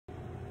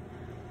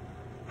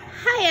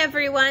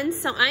everyone,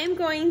 so I'm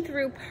going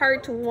through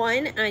part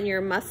 1 on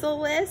your muscle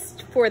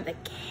list for the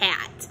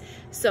cat.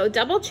 So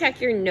double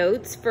check your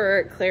notes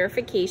for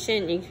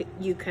clarification.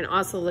 You can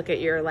also look at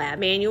your lab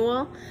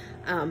manual,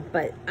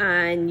 but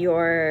on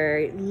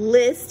your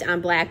list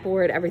on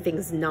Blackboard,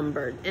 everything's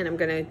numbered, and I'm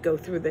gonna go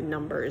through the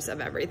numbers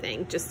of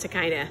everything just to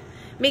kind of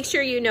make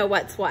sure you know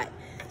what's what.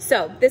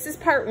 So this is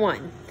part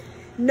 1.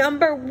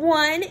 Number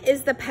 1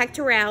 is the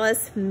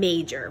pectoralis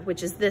major,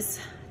 which is this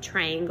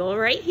triangle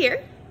right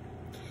here.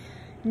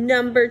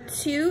 Number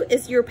 2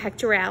 is your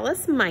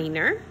pectoralis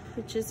minor,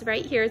 which is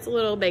right here. It's a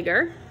little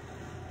bigger.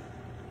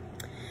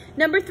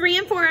 Number 3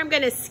 and 4 I'm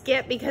going to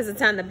skip because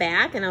it's on the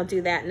back, and I'll do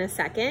that in a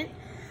second.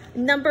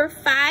 Number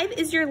 5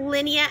 is your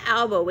linea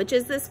alba, which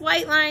is this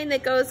white line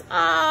that goes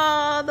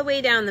all the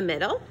way down the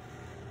middle.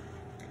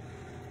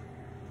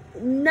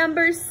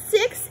 Number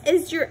 6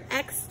 is your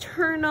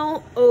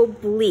external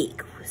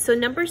oblique. So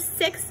number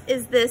 6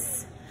 is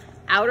this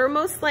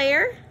outermost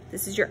layer.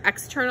 This is your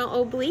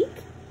external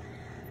oblique.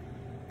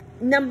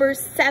 Number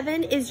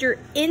 7 is your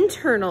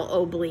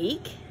internal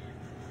oblique,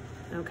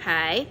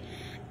 okay?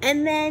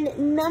 And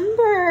then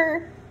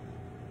number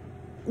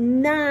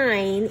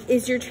 9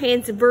 is your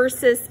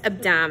transversus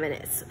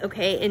abdominis,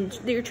 okay? And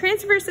your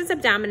transversus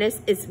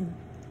abdominis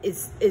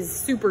is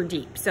super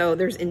deep, so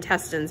there's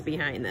intestines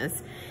behind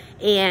this.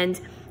 And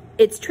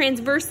it's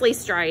transversely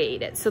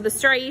striated. So the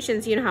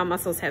striations, you know how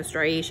muscles have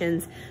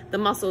striations,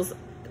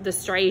 the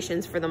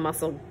striations for the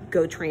muscle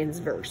go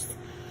transverse.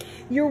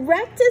 Your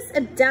rectus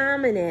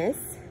abdominis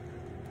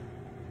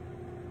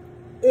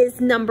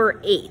is number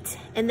 8,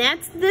 and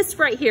that's this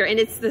right here, and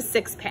it's the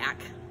 6-pack,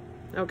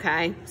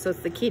 okay? So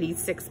it's the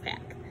kitty's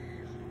 6-pack,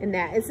 and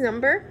that is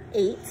number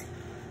 8.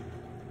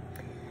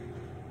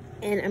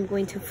 And I'm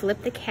going to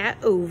flip the cat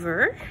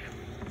over,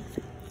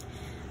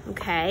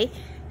 okay?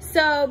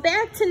 So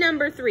back to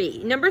number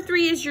 3. Number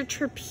 3 is your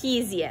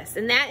trapezius,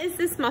 and that is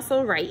this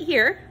muscle right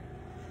here,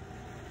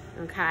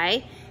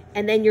 okay?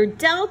 And then your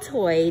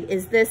deltoid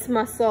is this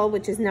muscle,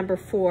 which is number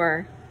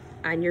 4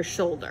 on your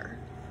shoulder,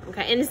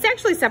 okay? And it's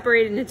actually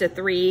separated into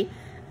 3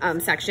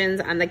 sections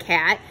on the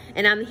cat,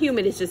 and on the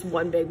human, it's just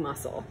one big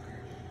muscle.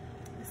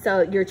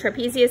 So your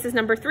trapezius is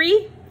number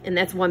 3, and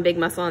that's one big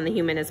muscle on the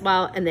human as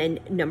well. And then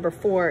number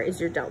 4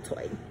 is your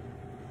deltoid.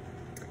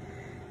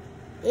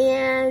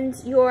 And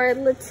your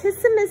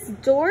latissimus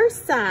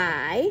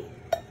dorsi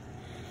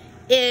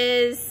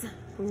is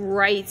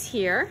right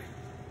here,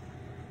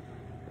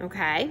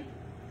 okay?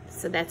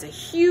 So that's a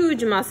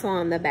huge muscle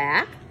on the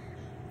back,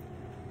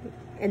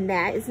 and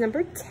that is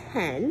number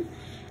 10.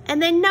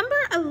 And then number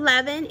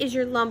 11 is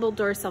your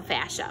lumbodorsal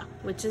fascia,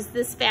 which is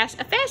this fascia.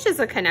 A fascia is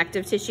a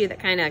connective tissue that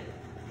kind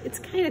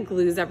of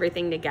glues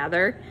everything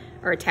together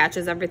or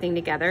attaches everything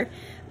together.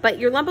 But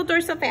your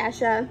lumbodorsal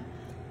fascia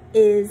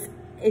is,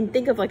 and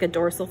think of like a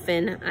dorsal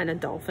fin on a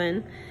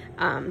dolphin,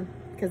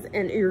 because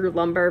in your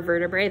lumbar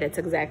vertebrae, that's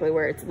exactly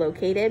where it's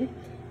located.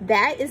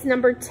 That is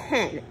number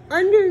 10.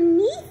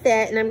 Underneath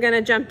it, and I'm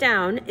gonna jump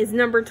down, is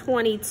number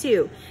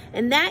 22.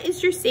 And that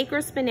is your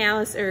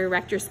sacrospinalis or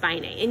erector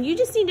spinae. And you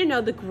just need to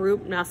know the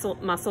group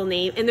muscle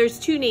name. And there's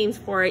 2 names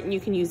for it, and you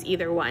can use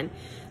either one.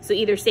 So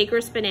either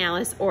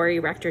sacrospinalis or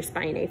erector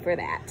spinae for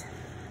that.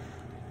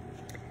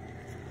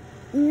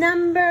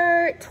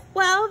 Number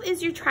 12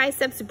 is your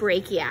triceps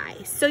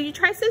brachii. So your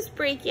triceps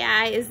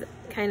brachii is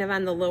kind of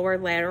on the lower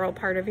lateral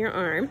part of your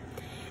arm.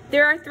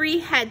 There are 3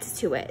 heads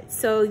to it.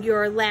 So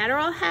your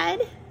lateral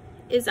head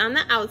is on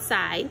the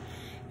outside,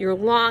 your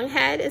long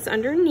head is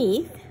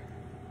underneath,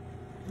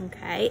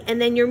 okay?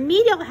 And then your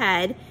medial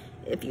head,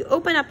 if you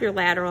open up your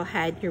lateral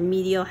head, your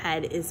medial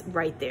head is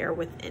right there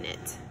within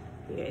it.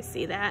 You guys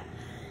see that?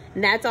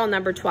 And that's all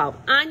number 12.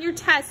 On your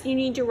test, you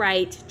need to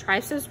write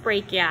triceps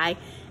brachii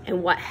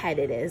and what head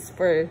it is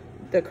for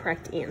the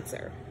correct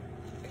answer.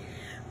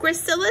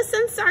 Gracilis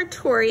and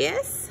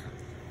sartorius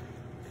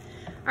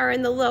are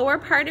in the lower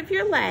part of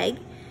your leg.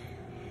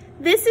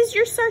 This is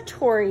your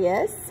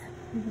sartorius.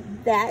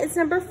 That is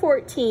number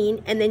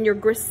 14, and then your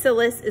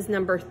gracilis is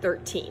number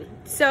 13.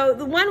 So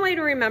the one way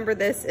to remember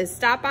this is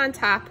stop on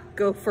top,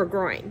 go for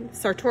groin.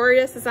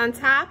 Sartorius is on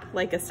top,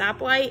 like a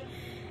stoplight,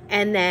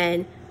 and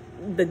then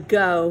the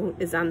go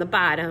is on the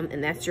bottom,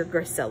 and that's your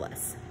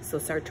gracilis. So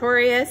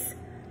sartorius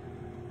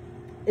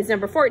is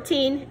number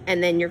 14,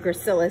 and then your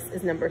gracilis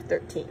is number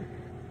 13.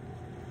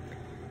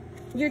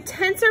 Your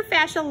tensor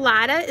fascia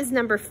lata is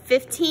number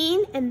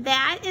 15, and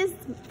that is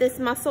this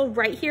muscle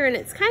right here, and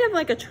it's kind of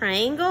like a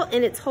triangle,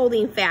 and it's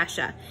holding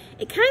fascia.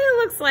 It kind of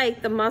looks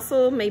like the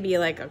muscle, maybe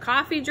like a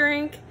coffee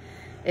drink.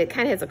 It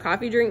kind of has a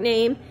coffee drink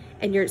name,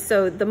 and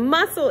so the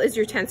muscle is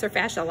your tensor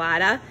fascia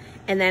lata,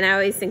 and then I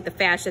always think the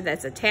fascia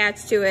that's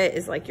attached to it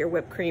is like your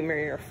whipped cream or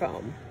your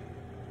foam.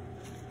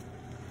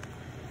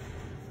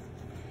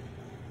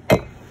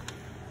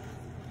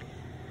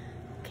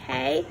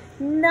 Okay,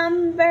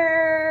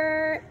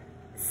 number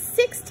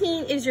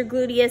 16 is your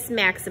gluteus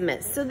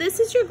maximus. So this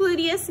is your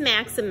gluteus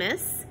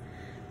maximus,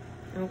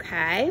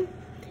 okay?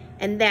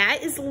 And that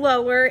is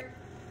lower,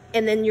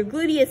 and then your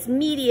gluteus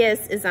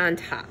medius is on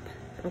top,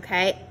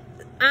 okay?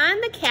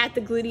 on the cat,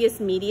 the gluteus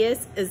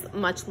medius is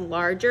much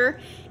larger.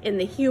 In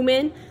the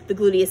human, the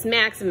gluteus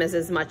maximus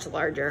is much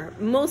larger,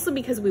 mostly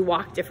because we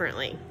walk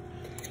differently.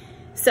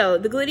 So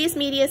the gluteus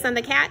medius on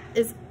the cat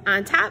is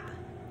on top,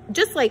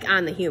 just like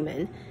on the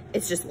human,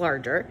 it's just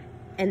larger.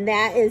 And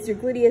that is your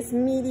gluteus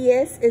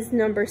medius is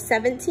number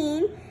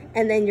 17,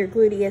 and then your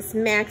gluteus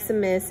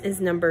maximus is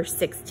number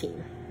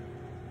 16.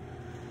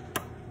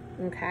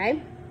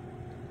 Okay?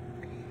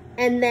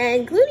 And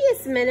then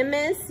gluteus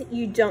minimus,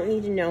 you don't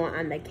need to know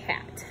on the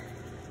cat.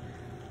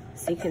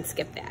 So you can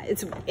skip that.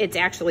 It's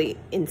actually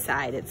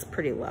inside, it's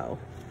pretty low.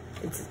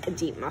 It's a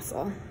deep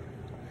muscle.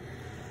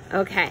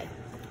 Okay.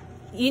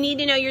 You need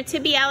to know your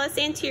tibialis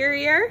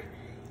anterior.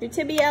 Your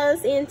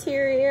tibialis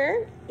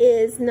anterior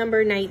is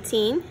number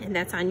 19, and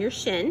that's on your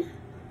shin.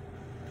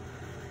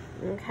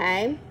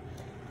 Okay.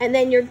 And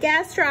then your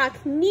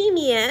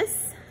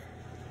gastrocnemius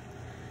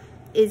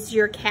is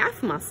your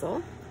calf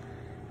muscle.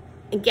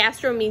 And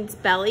gastro means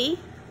belly.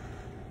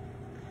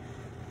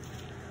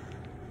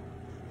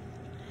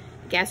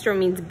 Gastro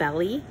means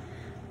belly.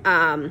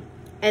 And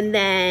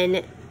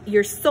then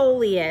your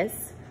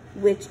soleus,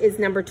 which is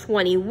number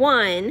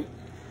 21,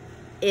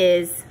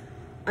 is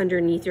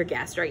underneath your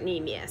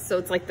gastrocnemius. So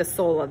it's like the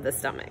sole of the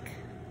stomach.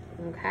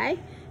 Okay?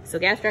 So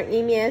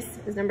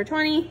gastrocnemius is number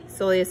 20,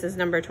 soleus is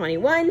number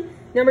 21.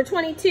 Number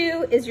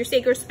 22 is your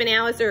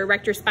sacrospinalis or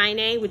erector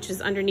spinae, which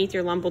is underneath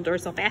your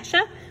lumbodorsal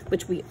fascia,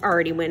 which we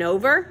already went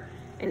over,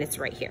 and it's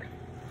right here.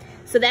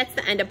 So that's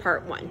the end of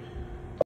part 1.